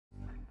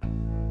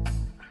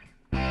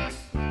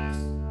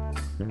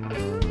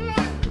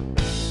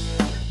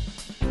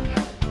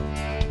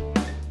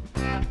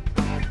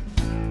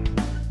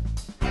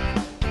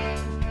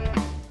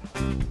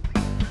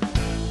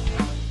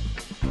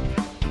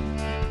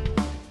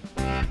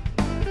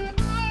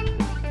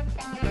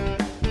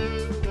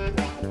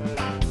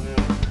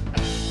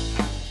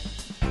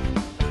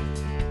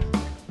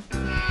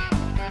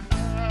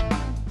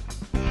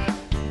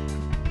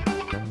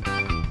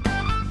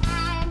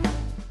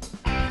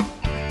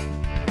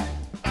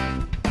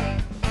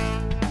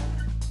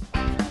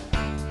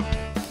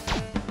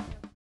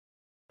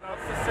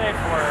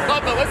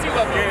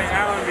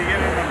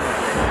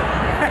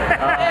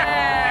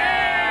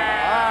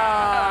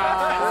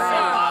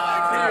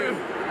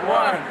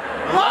one.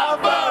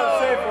 Loveboat!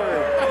 Safe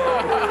word.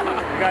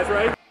 You guys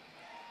ready?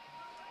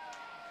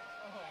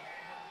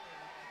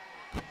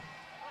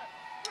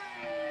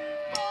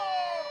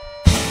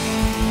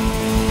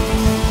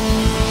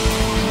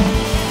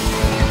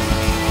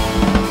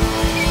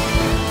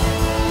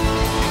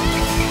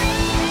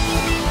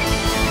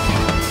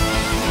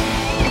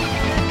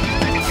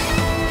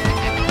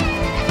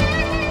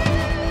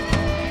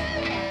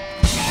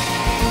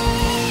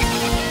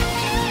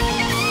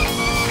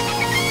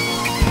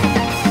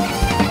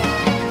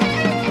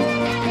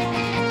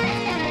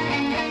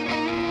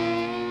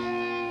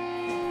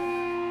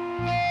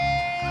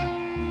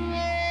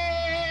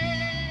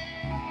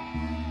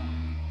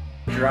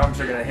 Drums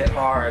are gonna hit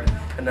hard,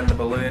 and then the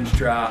balloons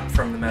drop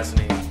from the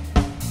mezzanine.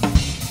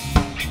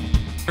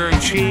 You're a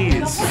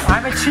cheese.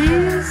 I'm a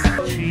cheese.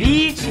 The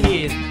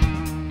cheese.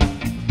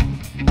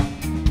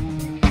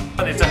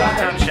 It's a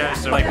hometown show,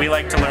 so like we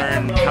like to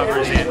learn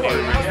covers and new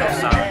original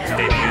songs,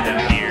 debut them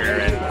here,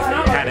 and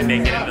kind of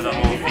make it into the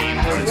whole theme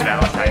because it's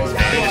Valentine's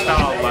Day. It's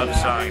not all love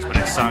songs, but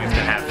it's songs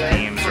that have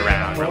themes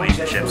around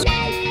relationships.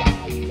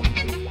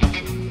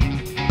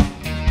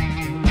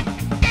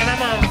 And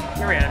I'm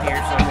around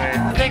here somewhere.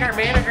 I think our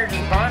manager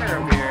just bought her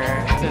over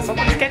here. So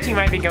something sketchy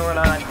might be going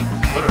on.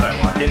 What did I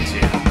walk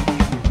into?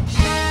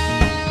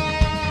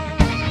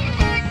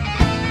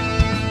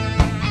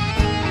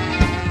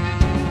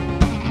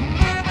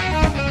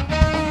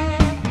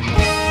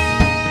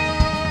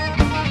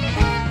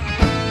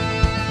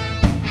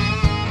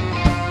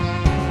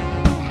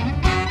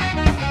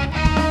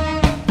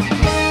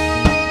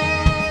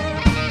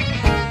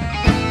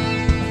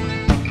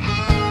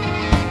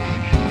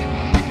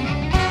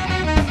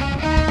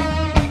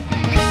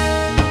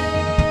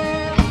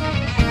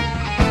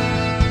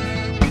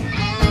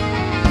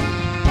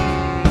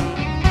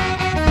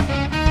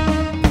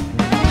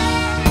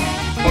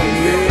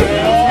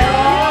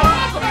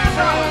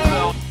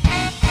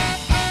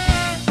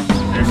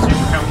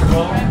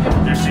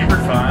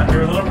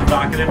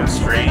 And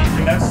strange,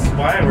 and that's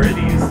why I wear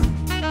these.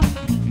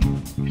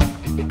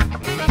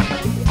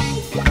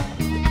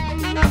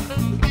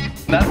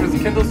 That was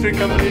Kendall Street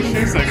Company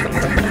shoe section.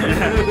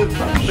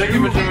 Thank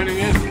you for joining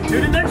in.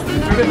 Tune in next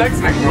week. Tune in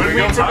next week when we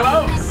go for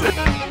gloves.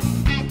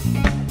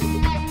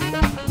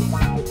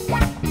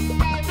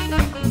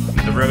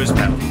 The rose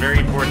petals, very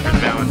important for the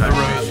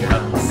Valentine's Day.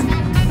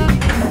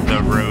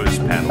 The rose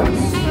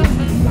petals.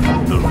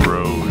 The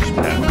rose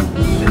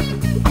petals.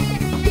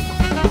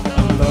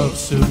 Love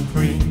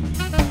supreme.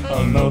 A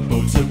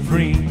loveboat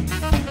supreme,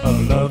 a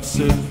love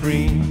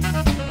supreme,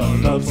 a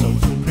love so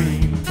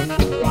supreme,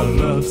 a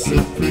love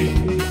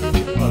supreme,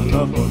 a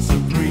loveboat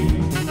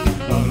supreme,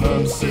 a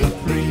love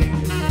supreme,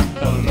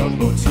 a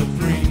loveboat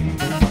supreme,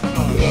 a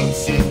love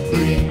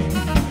supreme,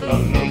 a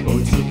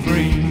loveboat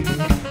supreme.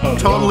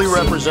 Totally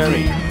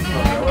representing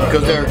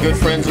because they're good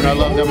friends and I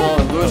love them all.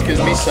 And Lewis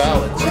gives me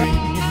salads. A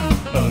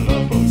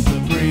loveboat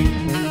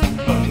supreme,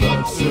 a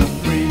love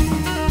supreme,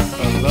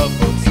 a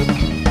loveboat supreme.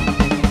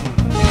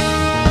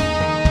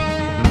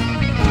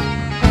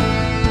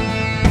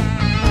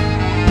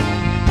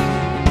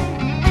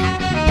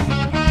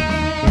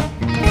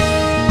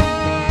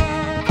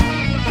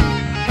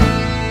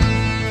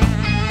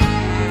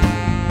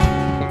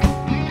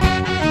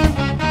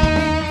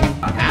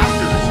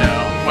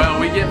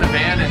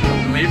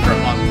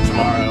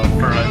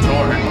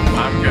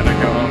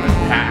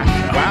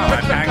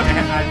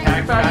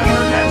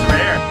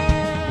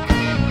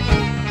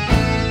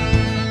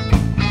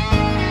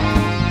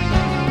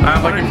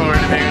 I'm looking forward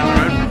to being on the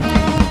road.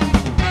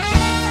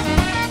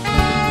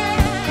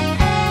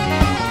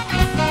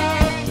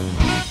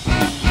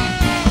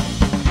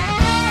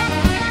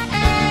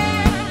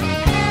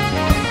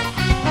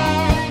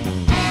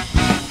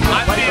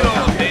 I'm feeling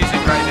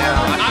amazing right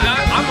now.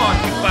 I'm on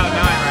cloud 9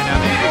 right now,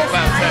 maybe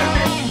cloud 10.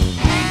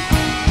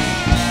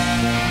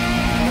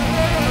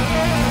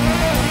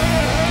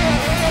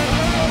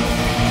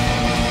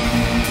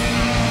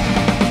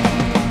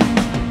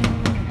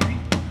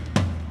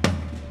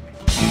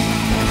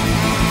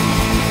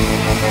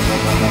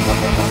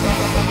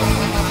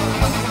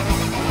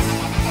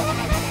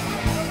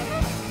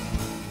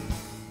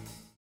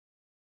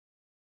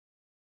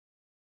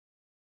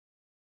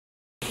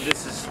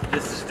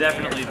 This is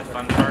definitely the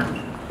fun part.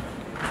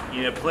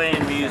 You know,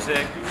 playing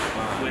music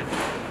with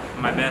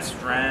my best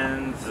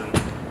friends and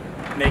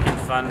making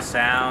fun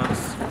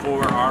sounds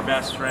for our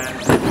best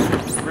friends.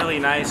 It's really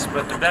nice,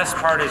 but the best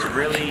part is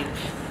really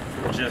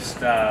just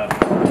packing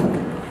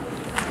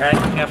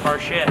up our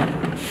shit.